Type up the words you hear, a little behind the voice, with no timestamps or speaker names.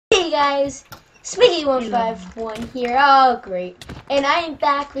guys, Spiggy151 here. Oh great. And I am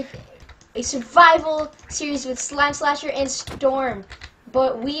back with a survival series with Slime Slasher and Storm.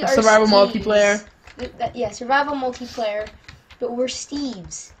 But we are survival Steves. multiplayer. Yeah, survival multiplayer. But we're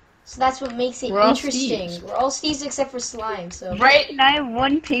Steves. So that's what makes it We're all interesting. Steves. We're all Steves except for Slime, so Right? And I have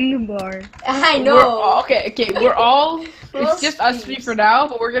one ping bar. I know. Okay, we're all We're all it's just us three Steves. for now,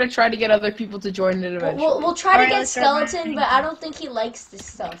 but we're gonna try to get other people to join it eventually. We'll try to Alright, get let's start my Skeleton, thing. but I don't think he likes this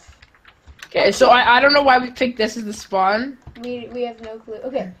stuff. Okay, so I don't know why we picked this as the spawn. We have no clue.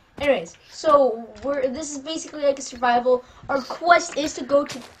 Okay. Anyways, so this is basically like a survival. Our quest is to go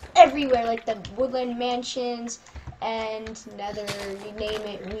to everywhere, like the woodland mansions and Nether, you name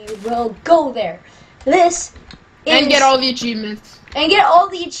it, we will go there. This is And get all the achievements. and get all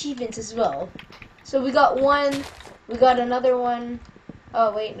the achievements as well. So we got one, we got another one.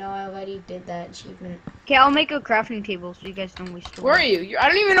 Oh wait, no, I already did that achievement. Okay, I'll make a crafting table so you guys don't waste Where are you? I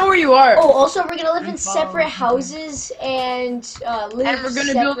don't even know where you are. Oh, also we're gonna live in I'm separate following. houses and live And we're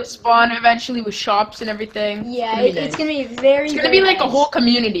gonna build a separate- spawn eventually with shops and everything. Yeah, it's it's gonna be nice. gonna be very. It's gonna very be like a nice. whole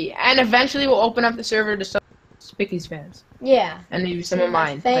community, and eventually we'll open up the server to some Spicky's fans, Yeah. and maybe some of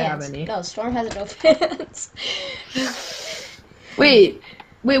mine if I have Fans. any. No, Storm has no fans. Wait,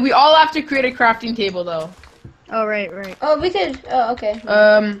 we all have to create a crafting table though. Oh, right. Oh, we could. Oh, okay.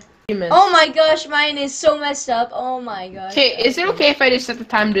 Achievements. Oh my gosh, mine is so messed up. Oh my gosh. Okay, is it okay if I just set the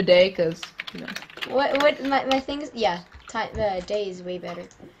time to day? Cause you know. What my thing is? Yeah, time. Day is way better.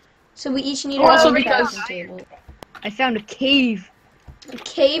 So we each need Also our own because- crafting table. I found a cave. A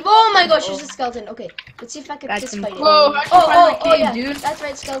cave. Oh my gosh, there's a skeleton. Okay, let's see if I can That's fist some- fight it. Whoa, how'd you find my cave, yeah. dude? That's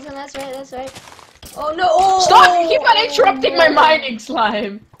right, skeleton. That's right. Oh no! Oh, Stop! You keep on interrupting my no. mining,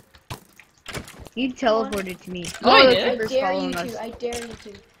 slime. You teleported to me. No, I the didn't. I creeper's dare you following us. to. I dare you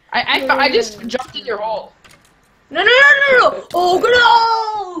to. I just jumped in your hole. No!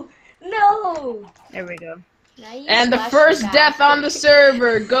 Oh no! There we go. Now you And the splash first back. death on the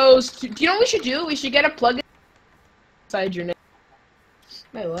server goes to. Do you know what we should do? We should get a plugin inside your name,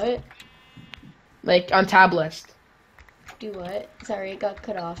 Wait, what? like on tab list. Do what? Sorry, it got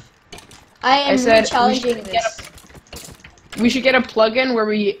cut off. I am said we challenging should get this. We should get a plugin where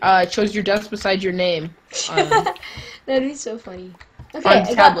we chose your deaths beside your name. That'd be so funny. Okay, I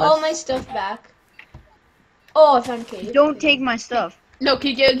got tablets. all my stuff back. Oh, I found a cave. Don't take my stuff. No,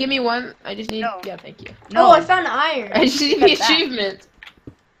 can you give me one? I just need. No. Yeah, thank you. No. Oh, I found iron. I just need Cut the that. achievement.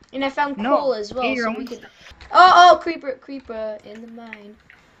 And I found No, coal as well. get your So own we could... Oh, creeper in the mine.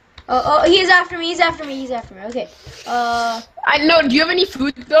 Oh, he's after me. Okay. I know. Do you have any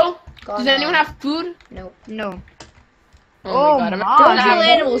food though? Gone Does anyone now. have food? Nope. No. Oh, my god, I'm my. at Don't Oh, kill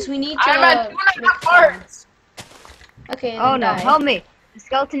yeah. animals. We need to. I'm at 2.5 make hearts. Okay. And Oh then no, die. help me. The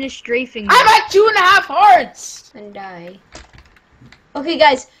skeleton is strafing me. I'm at 2.5 hearts. And die. Okay,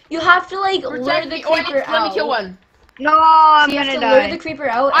 guys, you have to like lure Protect the me. Oh, creeper let me out. kill one. No, I'm So you have gonna to lure die. the creeper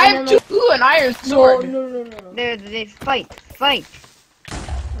out. I and have then, like, two an iron No, sword. no. They fight.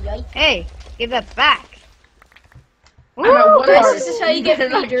 Yikes. Hey, give that back. I'm at Woo! one Guys, heart. this is how you get better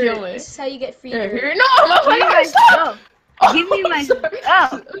free not dirt. kill it. This is how you get free Here, dirt. here. No, I'm at Give me my my stop. stuff. Give me my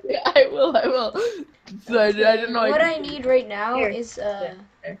stuff. Okay, I will. So I didn't know. What I need right now Here. is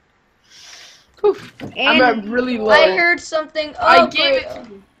Oof. I'm And at really low. I heard something. Oh, I gave great. it to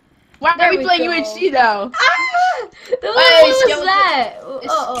you. Why There are we we playing go. UHC now? Ah! What Hey, was skeleton. that?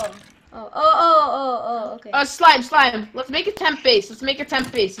 It's- Okay. Slime. Let's make a temp base.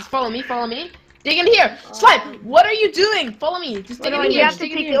 Just follow me. Dig in here. Slime, what are you doing? Follow me. Just dig What do in I you here. do? have Just to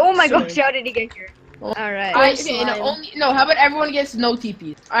dig in take here. it. Oh my Sorry. gosh, how did he get here? Alright. Okay, no, how about everyone gets no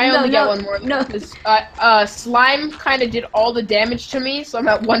TPs? I only get one more. no. Because, Slime kind of did all the damage to me, so I'm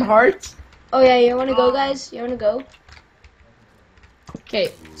at 1 heart. Oh yeah, you wanna go, guys? You wanna go?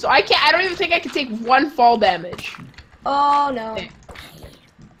 Okay, so I don't even think I can take 1 fall damage. Oh no. Okay.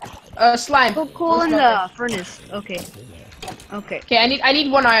 Slime. Put coal in the furnace. Okay. Okay, I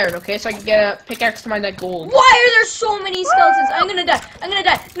need 1 iron, okay, so I can get a pickaxe to mine that gold. Why are there so many skeletons? I'm gonna die.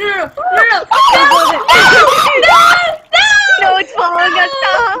 No. No, it's following us.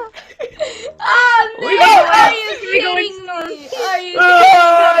 Oh We man, go are up. you We go kidding me? Are you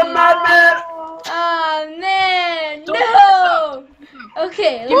Oh, madman! Oh man, Don't no.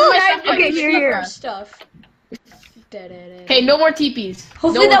 Okay, Give me my let's stuff, try okay, to here, keep here. our stuff. Okay, no more TPs.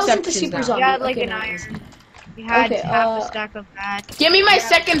 Hopefully no that wasn't the exceptions super now. zombie. You had like Okay, an no, iron. You had Okay, half a stack of that. Give me my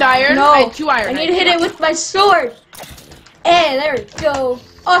second iron. No, I had 2 iron. I need to hit it with my sword. And there we go.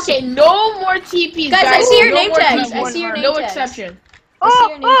 Awesome. Okay, no more TPs, Guys, guys. I see your no name more tags. TPs. I see your name No tags. exception. I see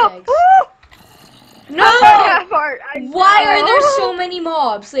your name tags. No! That part, I Why are there know. so many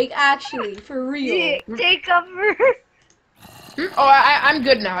mobs? Like, actually, for real. Take cover. Oh, I'm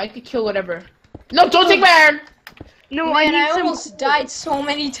good now. I could kill whatever. No, don't take my iron. No, Man, I need I some. almost died so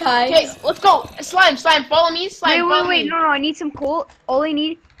many times. Okay, let's go. Slime, follow me. Slime, follow Wait, me. no, I need some coal. All I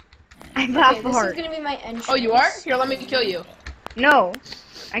need. I have half Okay, a this heart. is gonna be my entrance. Oh, you are? Here, let me kill you. No,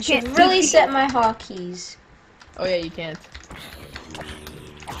 I Should can't. really set my hotkeys. Oh yeah, you can't.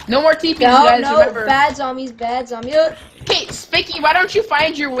 No more TPs, No, guys. no, Remember. bad zombies, bad zombies. Okay, Spiky, why don't you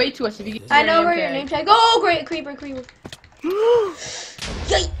find your way to us if you get I know where your name tag. Oh, great, creeper.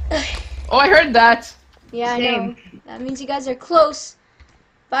 Yay. Oh, I heard that. Yeah, I know. Same. That means you guys are close.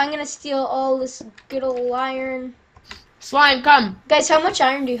 But I'm gonna steal all this good old iron. Slime, come. Guys, how much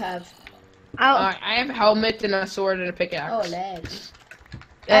iron do you have? I'll, I have a helmet and a sword and a pickaxe. Oh, lag.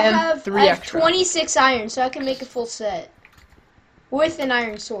 And I have 3 extra. 26 iron, so I can make a full set. With an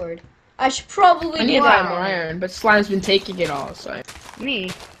iron sword. I should probably I do need to that. buy more iron, but Slime's been taking it all, so.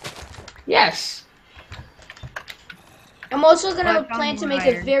 me. Yes. I'm also Well, I gonna found plan to more make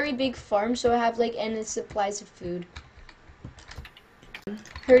a iron. very big farm, so I have like endless supplies of food.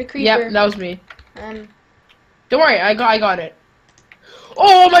 Heard a creeper. Yep, that was me. Um, Don't worry, I got it.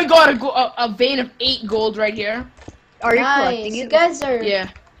 Oh my god, a vein of 8 gold right here. Are you nice. collecting You it? guys are Yeah.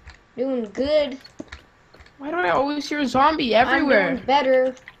 doing good. Why do I always hear a zombie I'm everywhere? doing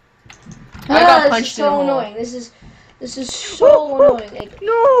better. I got This punched is in the so hole. annoying. This is so annoying. Like,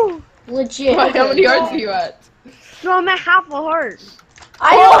 No, legit. How Okay, many so hearts are you at? no, I'm at half a heart.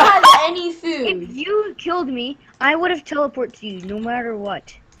 I don't have any If food. you killed me, I would have teleported to you, no matter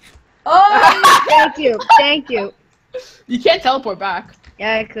what. Oh, Thank you, thank you. You can't teleport back.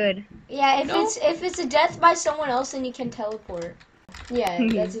 Yeah, I could. yeah. If No. it's a death by someone else, then you can teleport. Yeah,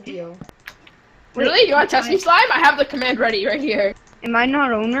 that's a deal. Wait, Really? You want to test me, Slime? I have the command ready right here. Am I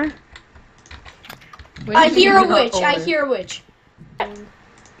not owner? When I did you hear a become witch. I owner? hear a witch.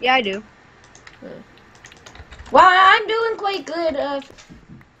 Yeah, I do. Wow, I'm doing quite good.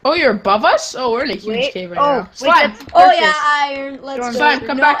 Oh, you're above us? Oh, we're in a huge Wait, cave right oh, now. wait, Slime! that's Oh purpose. yeah, iron. Let's Storm. go. Slime,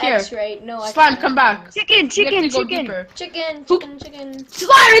 come no back here. X-ray. No, I Slime, can't. come back. Chicken, You have to go chicken. deeper. Chicken, Who- chicken. Slime,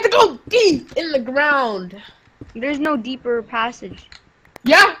 I have to go deep in the ground. There's no deeper passage.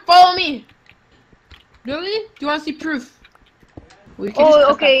 Yeah, follow me. Really? Do you want to see proof? We can just Oh,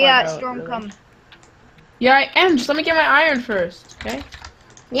 cut okay, that yeah, part out, storm really. come. Yeah, I am. Just let me get my iron first, okay?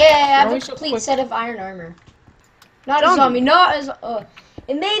 Yeah, I have a always so complete quick. set of iron armor. Not Zombie. a zombie. Not as.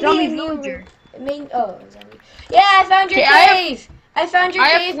 It may be Zombie a new. villager. It may. Oh, a zombie. Yeah, I found your Okay, I have- cave. I found your I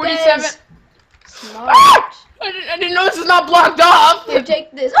have cave. 47. Guys. Smart. Ah! I didn't know this is not blocked off. Here,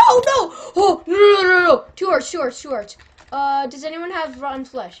 take this. Oh no! Oh no! 2 hearts. 2 hearts. 2 hearts. Does anyone have rotten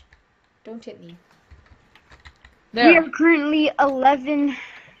flesh? Don't hit me. We There. are currently 11,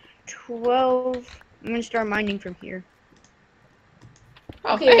 12. I'm gonna start mining from here.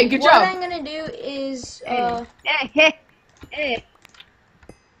 Oh, Okay, hey, good what job. I'm gonna do is Eh, eh, eh.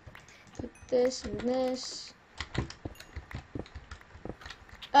 put this and this.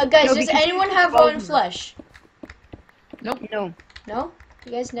 Guys, No, does because anyone you have followed rotten me. flesh? No. No?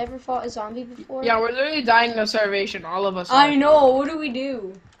 You guys never fought a zombie before? Yeah, we're literally dying of starvation. All of us are. I know. What do we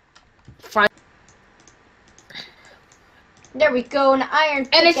do? Fine. There we go. An iron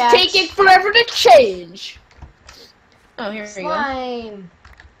And it's pickaxe. taking forever to change. Oh, here we go. Slime.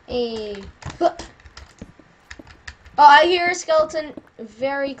 Huh. Oh, I hear a skeleton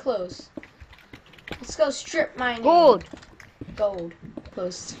very close. Let's go strip mining. Gold. Gold.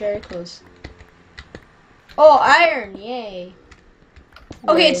 Close. It's very close. Oh, iron. Yay.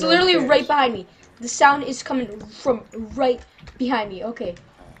 Okay, it's literally right behind me. The sound is coming from right behind me. Okay.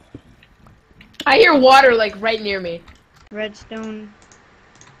 I hear water like right near me. Redstone.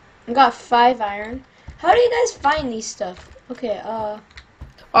 I got 5 iron. How do you guys find these stuff? Okay,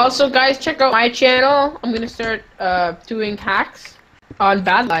 Also, guys, check out my channel. I'm gonna start doing hacks on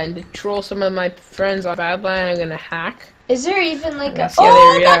Badline to troll some of my friends on Badline. I'm gonna hack. is there even like a... Let's see how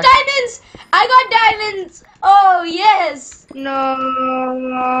Oh, I they got react. diamonds! I got diamonds! Oh, yes! No.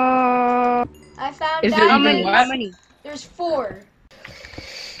 I found Is there How even many? diamonds. what? How many? There's 4.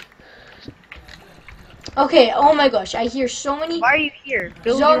 Okay, oh my gosh, I hear so many Why are you here?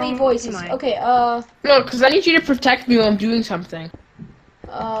 Build your zombie own voices. mine. Okay, No, because I need you to protect me while I'm doing something.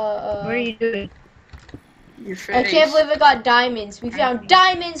 What are you doing? Your I face. can't believe I got diamonds. We found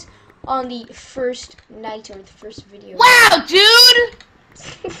diamonds on the first night or the first video. Wow, dude!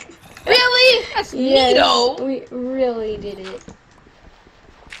 Really? That's Yes, neato. we really did it.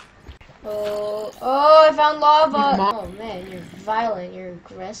 Oh, I found lava. Oh man, you're violent, you're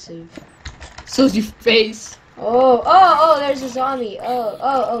aggressive. So's your face. Oh, there's a zombie.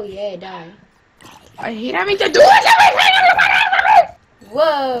 Oh, yeah, die. I hate having to do it.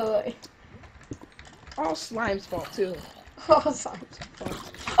 Whoa. All Slime's fault too. Oh, sorry.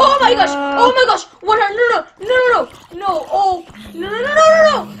 Oh my gosh! Oh my gosh! 100! No! Oh! No!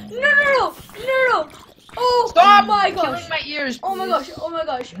 Oh Stop my killing gosh! my ears. Oh my please. gosh! Oh my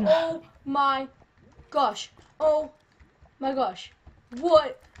gosh! Oh my gosh! Oh my gosh!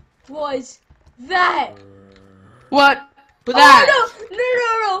 What was that? What? With that? Oh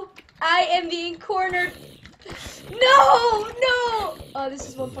no! I am being cornered. No! Oh, this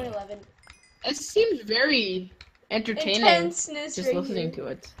is 1.11. It seems very entertaining. Intenseness Just right listening here. to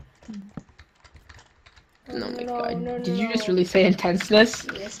it. No, Oh my no, god. no, Did you no. just really say intenseness?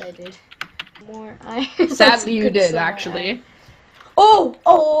 Yes, I did. More iron. Sadly, you Let's did, some more actually. iron. Oh,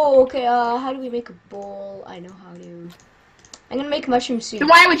 okay. How do we make a bowl? I know how to. I'm gonna make mushroom soup. Then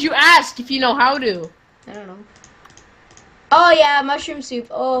why would you ask if you know how to? I don't know. Oh yeah, mushroom soup.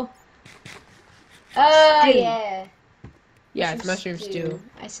 Oh. Stew. Yeah. Yeah, it's mushroom stew.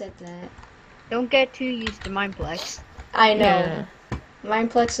 I said that. Don't get too used to Mineplex. I know. Yeah.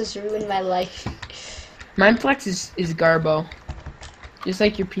 Mineplex has ruined my life. Mineplex is garbo. Just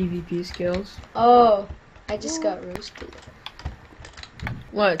like your PvP skills. Oh, I just got roasted.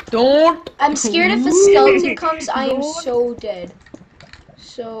 What? Don't! I'm scared if a skeleton comes, I am so dead.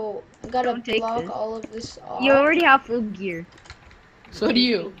 So, I gotta Don't take block this. all of this off. You already have full gear. So do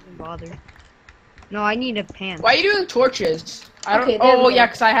you. Don't bother. No, I need a pan. Why are you doing torches? I don't. Okay, there we Oh go. yeah,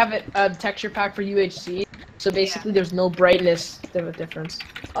 because I have a texture pack for UHC. So basically, there's no brightness difference.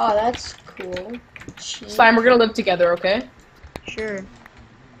 Oh, that's cool. Cheap. Slime, we're gonna live together, okay? Sure.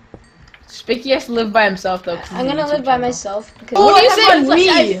 Spiky has to live by himself though. 'cause I'm he's a gonna YouTube live by channel. myself. Because Oh, what do you I have say rotten flesh. we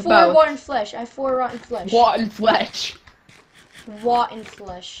I have 4 about? rotten flesh. I have 4 rotten flesh. Rotten flesh. Rotten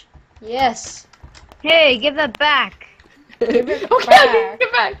flesh. Yes. Hey, give that back. Give it Okay, back.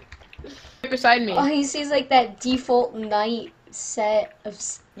 get back. Right beside me. Oh, he sees like that default night set of.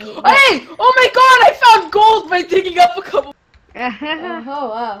 Hey! Oh my god! I found gold by digging up a couple.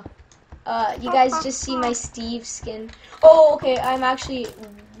 Oh wow. You guys just see my Steve skin. Oh, okay. I'm actually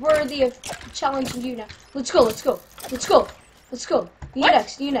worthy of challenging you now. Let's go. You What?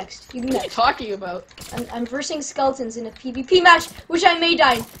 next. You next. What are you talking about? I'm versing skeletons in a PvP match, which I may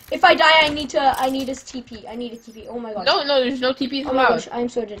die. If I die, I need a TP. I need a TP. Oh my gosh. No, there's no TPs Oh my allowed. gosh. I'm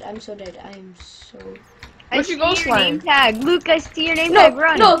so dead. I'm so. I Where'd you see go, your Slime? name tag. Luke, I see your name No, tag.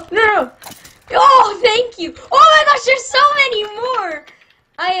 Run. no. Oh, thank you. Oh my gosh, there's so many more.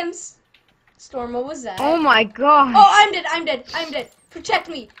 I am. Storm, what was that? Oh my god. Oh, I'm dead. Protect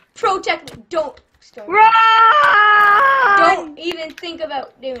me. Don't. Storm. Run! Don't even think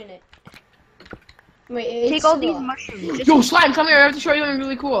about doing it. Wait, it's Take all still these up. mushrooms. Just Yo, Slime, come here. I have to show you something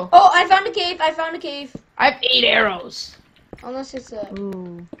really cool. Oh, I found a cave. I have 8 arrows. Unless it's a.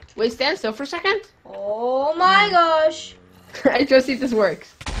 Ooh. Wait, stand still for a second. Oh my gosh. I just see if this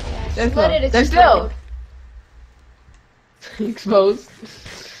works. Yeah, Stand just let it still. Stand explode. Exposed.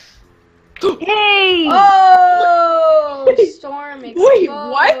 Hey! Oh, Wait. Storm exposed. Wait,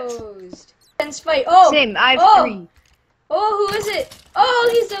 what? Let's fight. Oh. Same, I have Oh. 3. Oh, who is it? Oh,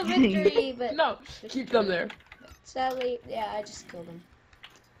 he's a victory, but No, keep them there. sadly, yeah, I just killed him.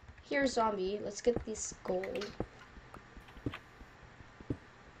 Here, zombie. Let's get this gold.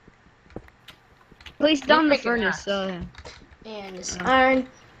 Place down the make an furnace. axe. And this Oh. iron.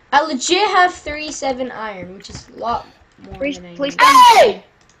 I legit have 37 iron, which is a lot more Place, than I place need. down. Hey!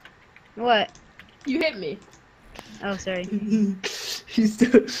 What? You hit me. Oh, sorry.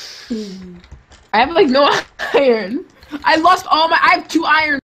 I have like no iron. I lost all my. I have 2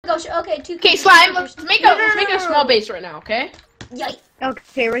 iron. Gosh, okay, 2. Okay, Slime. Let's make a small base right now. Okay. Yikes.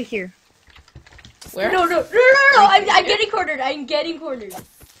 Okay, right here. Where? No. I'm getting cornered.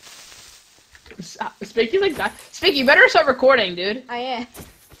 Spiky like that. Spiky, you better start recording, dude. I am.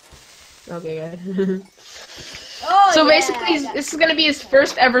 Okay, good. Oh, So yeah, basically, this is gonna be his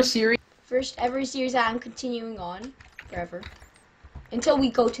first ever series. first ever series that I'm continuing on forever. Until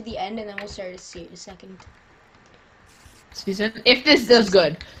we go to the end, and then we'll start a second. Season. If this does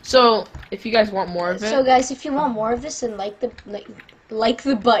good. So if you guys want more of it, So guys, if you want more of this, then like the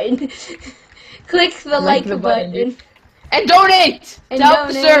button. Click the Like like the button. button, and donate And to help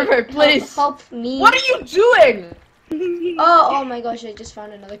the donate. server, please. Help me. What are you doing? Oh my gosh, I just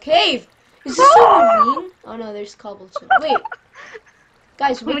found another cave. Is this so mean? Oh no, there's cobblestone. Wait.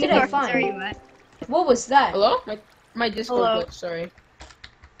 Guys, what did I find? What was that? Hello? My Discord Hello. glitch, sorry.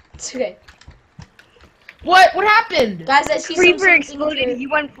 It's okay. What happened? Guys, I see Creeper something exploded. here. He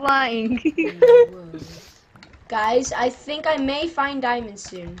went flying. Whoa. Guys, I think I may find diamonds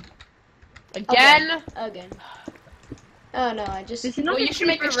soon. Again? Again. Oh no, I just... There's Well, another you should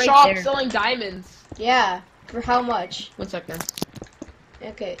make a creeper right shop there. selling diamonds. Yeah. For how much? 1 second.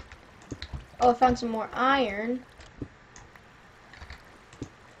 Okay. Oh, I found some more iron.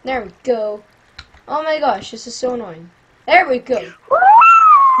 There we go. Oh my gosh, this is so annoying. There we go.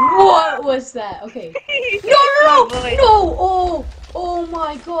 What was that? Okay. No! Oh, boy. No! Oh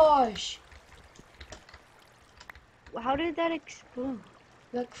my gosh. How did that explode?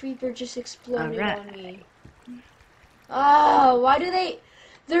 That creeper just exploded Alright. on me. Ah, why do they...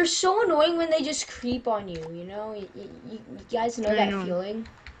 They're so annoying when they just creep on you, you know? You guys know I that know. feeling?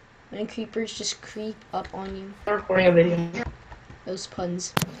 When creepers just creep up on you. I'm recording a video. Those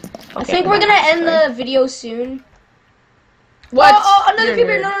puns. I Okay, think we're I'm gonna back. end the video soon. What? Oh, another You're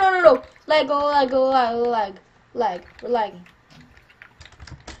a creeper! nerd. No. Lag. We're lagging.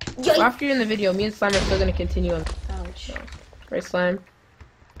 Well, after you're in the video, me and Slime are still gonna continue on. Ouch. Right, Slime?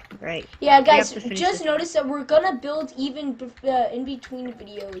 Right. Yeah, guys, to finish just this. notice that we're gonna build even in between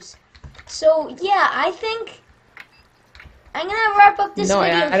videos. So yeah, I think I'm gonna wrap up this No,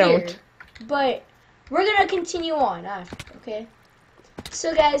 video I here. don't. But we're gonna continue on after, okay?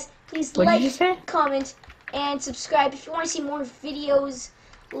 So guys, please What did you like, say? comment, and subscribe if you want to see more videos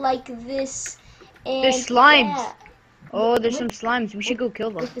like this. And There's slimes. yeah, Oh, there's some slimes. We should go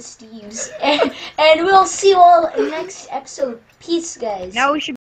kill them. with the Steves. And we'll see you all next episode. Peace, guys. Now we should